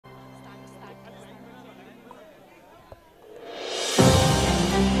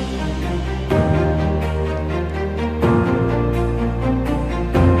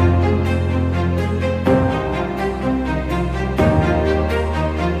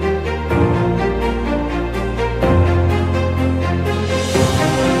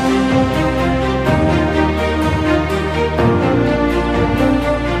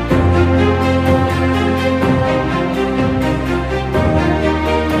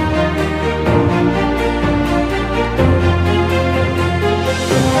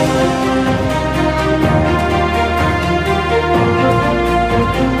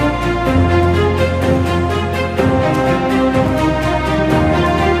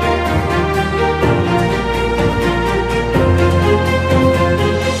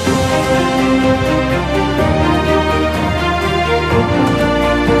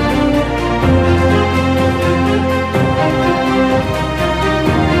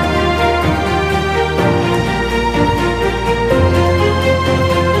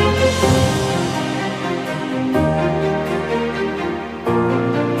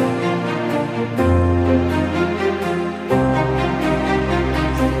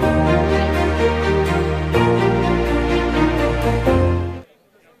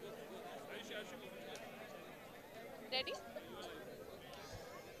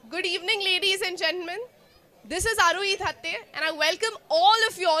This is Aruhi Thatte, and I welcome all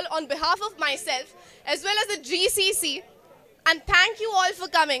of you all on behalf of myself as well as the GCC, and thank you all for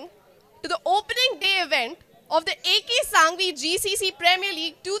coming to the opening day event of the AK Sangvi GCC Premier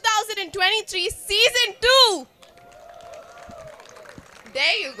League 2023 Season 2.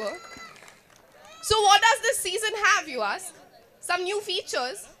 There you go. So what does this season have, you ask? Some new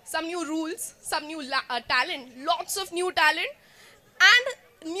features, some new rules, some new talent, lots of new talent,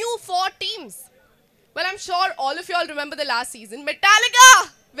 and new 4 teams. Well, I'm sure all of you all remember the last season.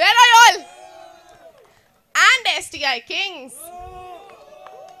 Metallica, where are you all? And STI Kings.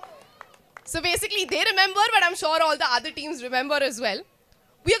 So basically, they remember, but I'm sure all the other teams remember as well.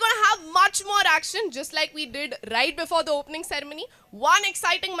 We are going to have much more action, just like we did right before the opening ceremony. One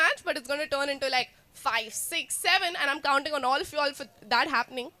exciting match, but it's going to turn into like 5, 6, 7, and I'm counting on all of you all for that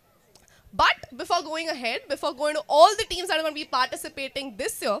happening. But before going ahead, before going to all the teams that are going to be participating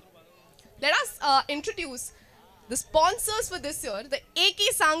this year, let us introduce the sponsors for this year, the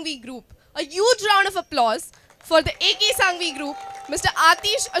AK Sangvi Group. A huge round of applause for the AK Sangvi Group, Mr.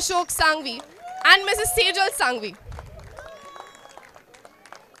 Atish Ashok Sangvi and Mrs. Sejal Sangvi.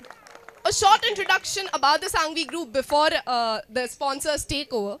 A short introduction about the Sangvi Group before the sponsors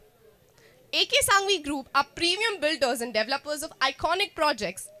take over. AK Sangvi Group are premium builders and developers of iconic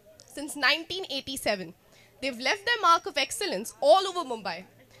projects since 1987. They've left their mark of excellence all over Mumbai.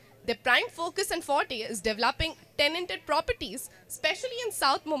 Their prime focus and forte is developing tenanted properties, especially in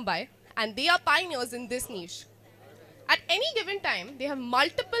South Mumbai, and they are pioneers in this niche. At any given time, they have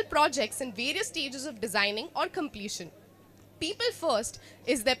multiple projects in various stages of designing or completion. People first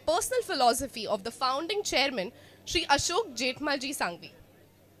is their personal philosophy of the founding chairman, Sri Ashok Jetmalji Sangvi.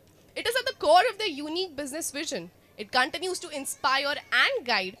 It is at the core of their unique business vision. It continues to inspire and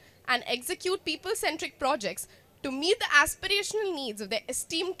guide and execute people-centric projects to meet the aspirational needs of their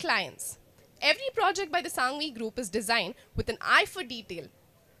esteemed clients. Every project by the Sangvi Group is designed with an eye for detail.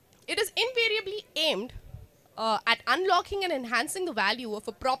 It is invariably aimed at unlocking and enhancing the value of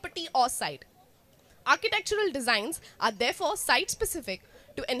a property or site. Architectural designs are therefore site-specific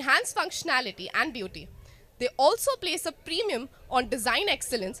to enhance functionality and beauty. They also place a premium on design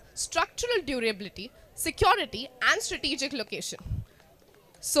excellence, structural durability, security, and strategic location.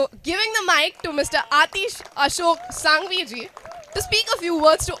 So, giving the mic to Mr. Atish Ashok Sangvi ji to speak a few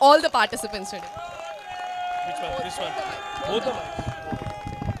words to all the participants today. Which one? This one? Both of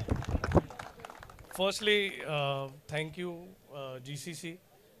them. Firstly, thank you, GCC,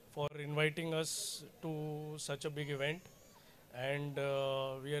 for inviting us to such a big event, and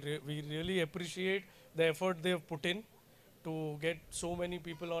we really appreciate the effort they have put in to get so many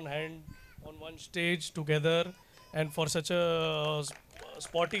people on hand on one stage together, and for such a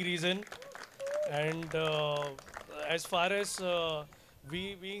spotty reason. And as far as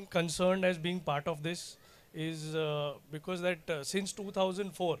we being concerned as being part of this is because that since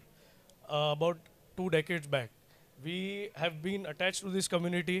 2004, about 2 decades back, we have been attached to this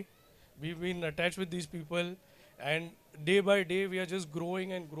community. We've been attached with these people, and day by day we are just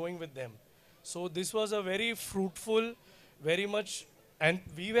growing and growing with them. So this was a very fruitful, very much, and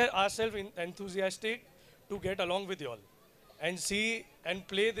we were ourselves enthusiastic to get along with you all and see and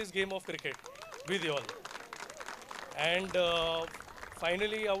play this game of cricket with you all. And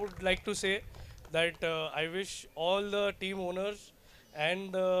finally, I would like to say that I wish all the team owners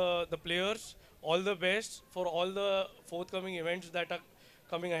and the players all the best for all the forthcoming events that are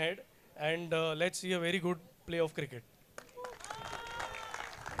coming ahead, and let's see a very good play of cricket.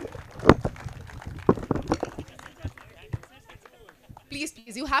 Please,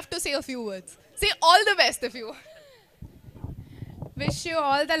 please, you have to say a few words. Say all the best if you. Wish you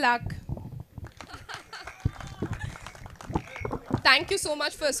all the luck. Thank you so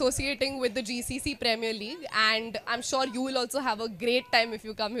much for associating with the GCC Premier League, and I'm sure you will also have a great time if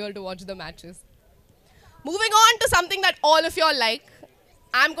you come here to watch the matches. Moving on to something that all of y'all like,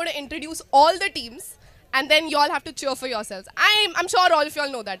 I'm going to introduce all the teams, and then y'all have to cheer for yourselves. I'm sure all of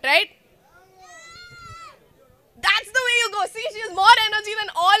y'all know that, right? That's the way you go. See, she has more energy than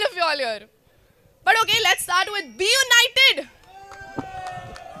all of y'all here. But okay, let's start with B United.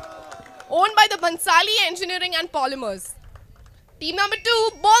 Owned by the Bhansali Engineering and Polymers. Team number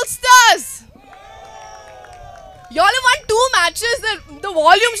 2, Bolsters. Y'all have won 2 matches. The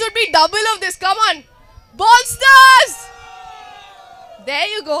volume should be double of this. Come on. Bolsters. There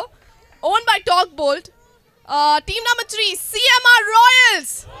you go. Owned by Talk Bolt. Team number 3, CMR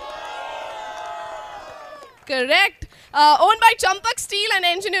Royals. Correct. Owned by Champak Steel and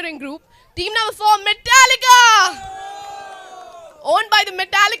Engineering Group. Team number 4, Metallica. Owned by the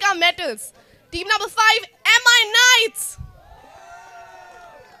Metallica Metals. Team number 5, MI Knights.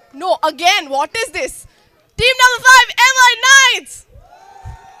 No, again, what is this? Team number 5, MI Knights.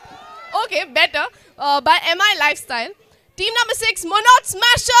 Okay, better. By MI Lifestyle. Team number 6, Monot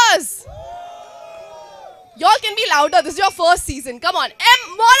Smashers. Y'all can be louder. This is your first season. Come on.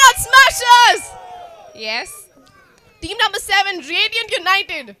 Monot Smashers. Yes. Team number 7, Radiant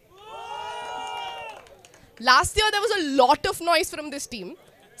United. Last year, there was a lot of noise from this team.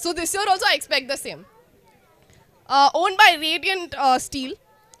 So this year also, I expect the same. Owned by Radiant Steel.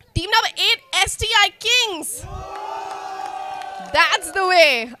 Team number 8, STI Kings. That's the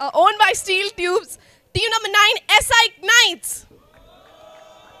way. Owned by Steel Tubes. Team number 9, SI Knights.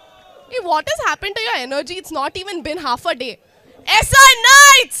 Hey, what has happened to your energy? It's not even been half a day. SI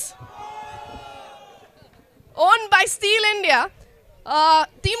Knights. Owned by Steel India.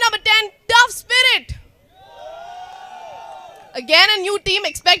 Team number 10, Tough Spirit. Again, a new team,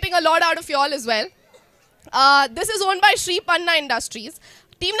 expecting a lot out of you all as well. This is owned by Sri Panna Industries.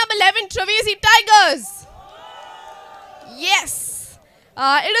 Team number 11, Travesi Tigers. Yes.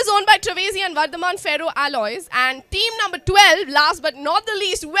 It is owned by Travesi and Vardhaman Ferro Alloys. And team number 12, last but not the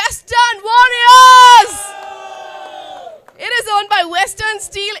least, Western Warriors. It is owned by Western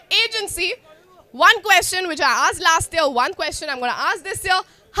Steel Agency. One question which I asked last year, one question I'm going to ask this year.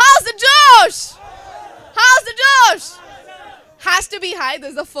 How's the Josh? How's the Josh? Has to be high. This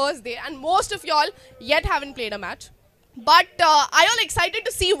is the first day. And most of y'all yet haven't played a match. But are y'all excited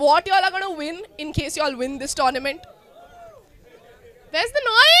to see what y'all are going to win in case y'all win this tournament? Where's the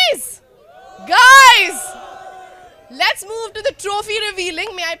noise? Guys, let's move to the trophy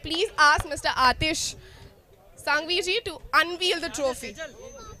revealing. May I please ask Mr. Atish Sanghvi ji to unveil the trophy?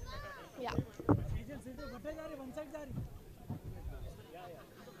 Yeah.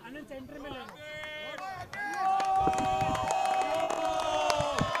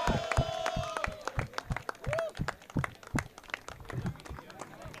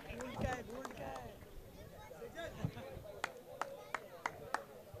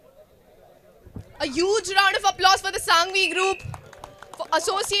 A huge round of applause for the Sanghvi group for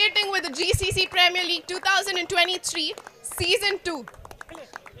associating with the GCC Premier League 2023 Season 2.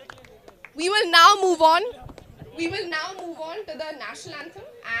 We will now move on. We will now move on to the national anthem,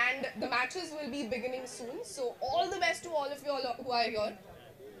 and the matches will be beginning soon. So all the best to all of you all who are here.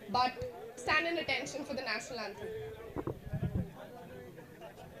 But stand in attention for the national anthem.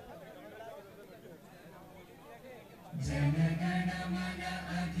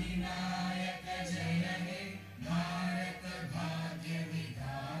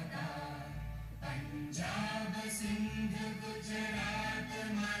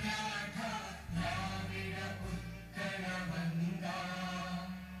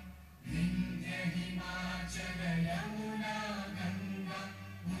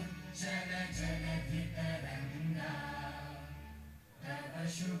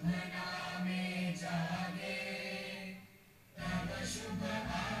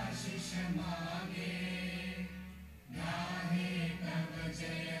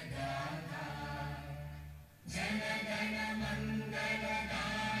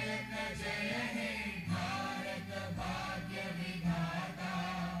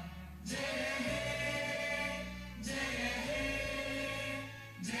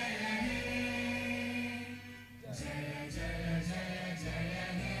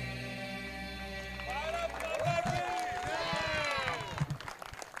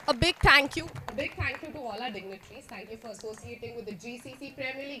 A big thank you to all our dignitaries. Thank you for associating with the GCC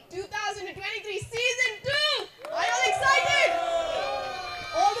Premier League 2023 Season 2. Are you all excited?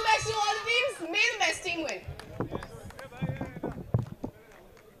 All the best to all the teams. May the best team win.